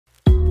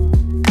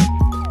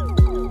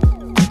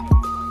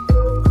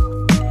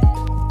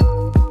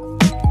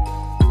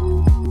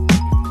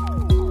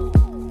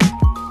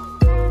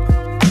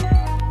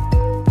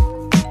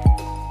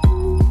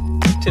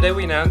Today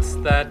we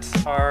announced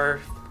that our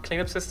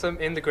cleanup system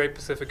in the Great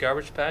Pacific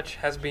Garbage Patch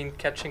has been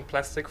catching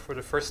plastic for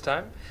the first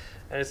time.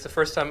 And it's the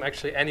first time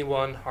actually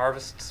anyone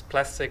harvests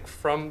plastic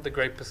from the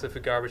Great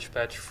Pacific Garbage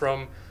Patch,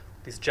 from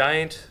these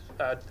giant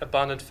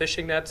abundant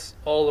fishing nets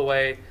all the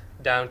way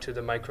down to the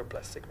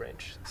microplastic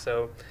range.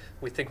 So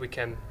we think we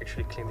can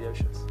actually clean the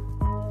oceans.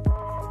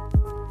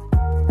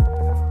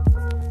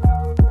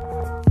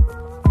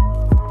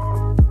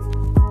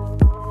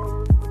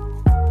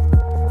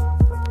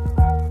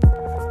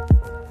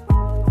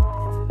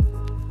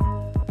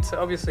 So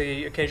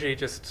obviously, occasionally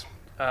just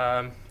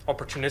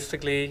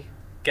opportunistically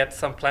get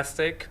some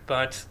plastic,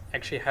 but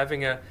actually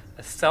having a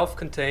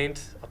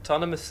self-contained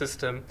autonomous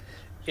system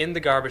in the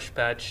garbage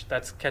patch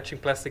that's catching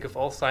plastic of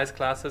all size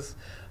classes,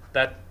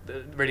 that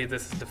really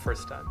this is the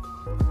first time.